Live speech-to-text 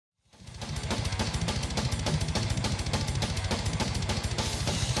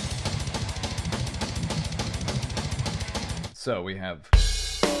So we have...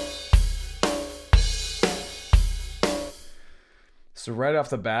 So right off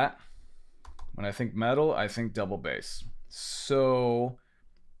the bat, when I think metal, I think double bass. So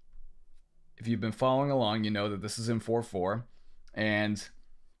if you've been following along, you know that this is in 4/4. And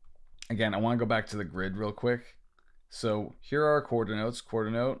again, I want to go back to the grid real quick. So here are our quarter notes: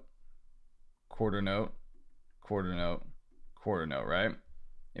 quarter note, quarter note, quarter note, quarter note, right?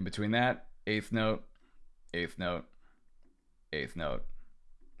 In between that, eighth note, eighth note, eighth note,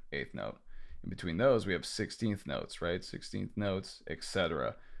 eighth note. In between those, we have 16th notes, right? 16th notes,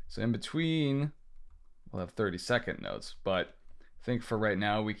 etc. So in between, we'll have 32nd notes. But I think for right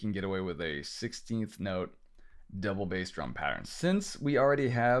now, we can get away with a 16th note double bass drum pattern. Since we already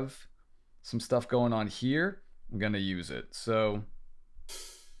have some stuff going on here, I'm going to use it. So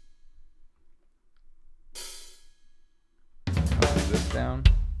copy this down.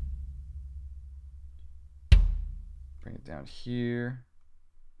 Bring it down here.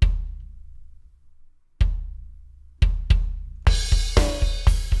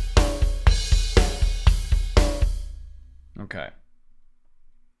 Okay.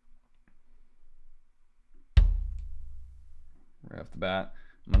 Right off the bat,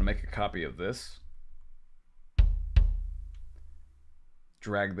 I'm going to make a copy of this.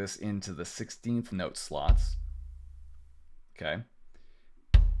 Drag this into the 16th note slots. Okay.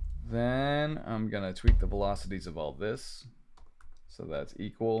 Then I'm going to tweak the velocities of all this. So that's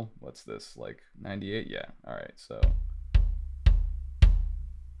equal. What's this? Like 98? Yeah. All right. So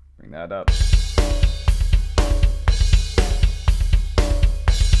bring that up.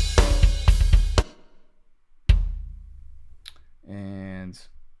 And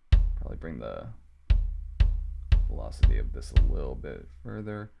probably bring the velocity of this a little bit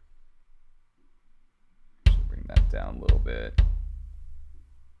further. Should bring that down a little bit.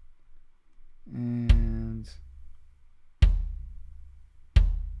 And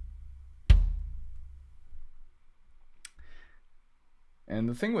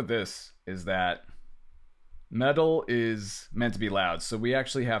the thing with this is that metal is meant to be loud, so we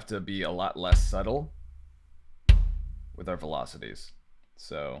actually have to be a lot less subtle with our velocities.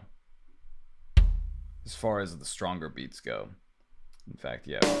 So as far as the stronger beats go, in fact,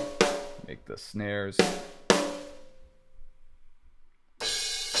 yeah, make the snares and the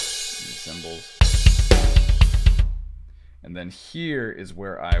cymbals, and then here is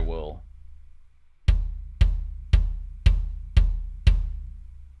where I will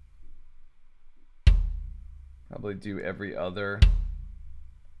probably do every other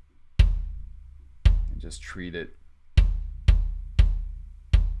and just treat it,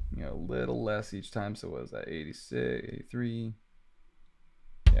 you know, a little less each time. So what was that, 86, 83?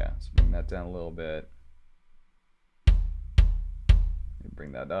 Yeah, so bring that down a little bit.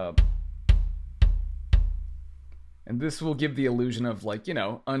 Bring that up. And this will give the illusion of, like, you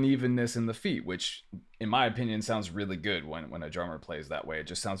know, unevenness in the feet, which in my opinion sounds really good when a drummer plays that way. It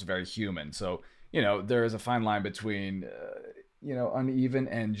just sounds very human. So, you know, there is a fine line between, you know, uneven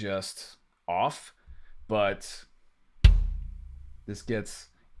and just off. But this gets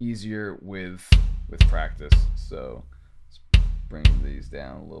easier with practice. So let's bring these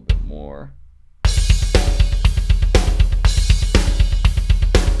down a little bit more.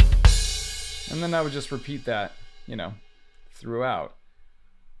 And then I would just repeat that, you know, throughout.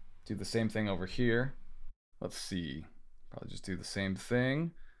 Do the same thing over here. Let's see. Probably just do the same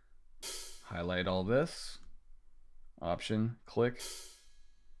thing. Highlight all this. Option, click,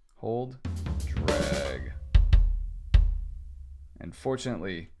 hold, drag. And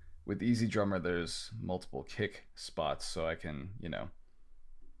fortunately, with Easy Drummer, there's multiple kick spots, so I can, you know,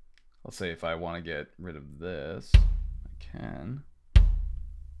 let's say if I want to get rid of this, I can.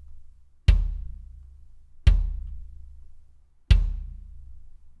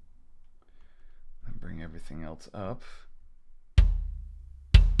 And bring everything else up.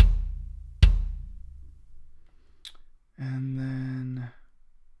 And then,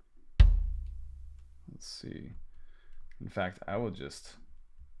 let's see. In fact, I will just,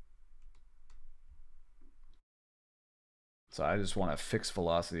 so I just want a fixed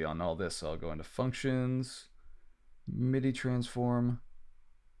velocity on all this. So I'll go into functions, MIDI transform,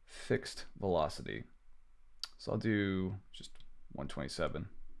 fixed velocity. So I'll do just 127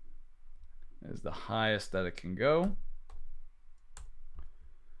 is the highest that it can go.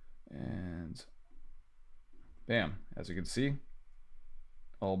 And bam, as you can see,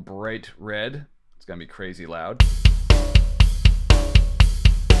 all bright red. It's gonna be crazy loud.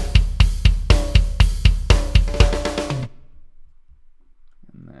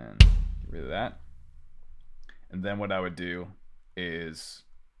 And then get rid of that. And then what I would do is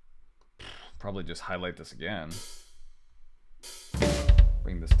probably just highlight this again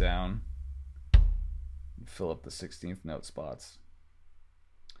Bring this down. Fill up the 16th note spots.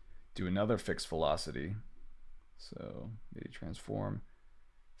 Do another fixed velocity. So MIDI transform,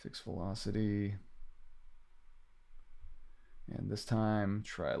 fixed velocity. And this time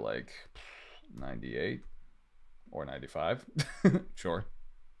try like 98 or 95. Sure.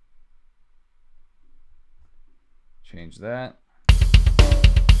 Change that.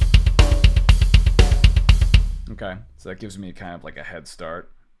 Okay, so that gives me kind of like a head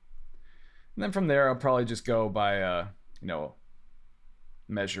start. And then from there, I'll probably just go by, you know,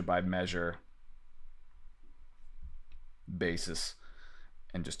 measure by measure basis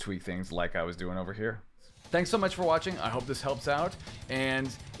and just tweak things like I was doing over here. Thanks so much for watching. I hope this helps out. And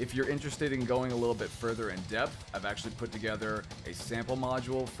if you're interested in going a little bit further in depth, I've actually put together a sample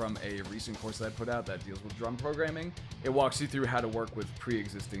module from a recent course that I put out that deals with drum programming. It walks you through how to work with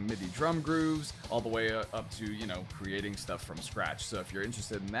pre-existing MIDI drum grooves, all the way up to, you know, creating stuff from scratch. So if you're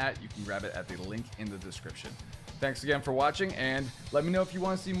interested in that, you can grab it at the link in the description. Thanks again for watching, and let me know if you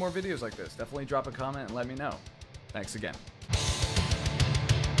want to see more videos like this. Definitely drop a comment and let me know. Thanks again.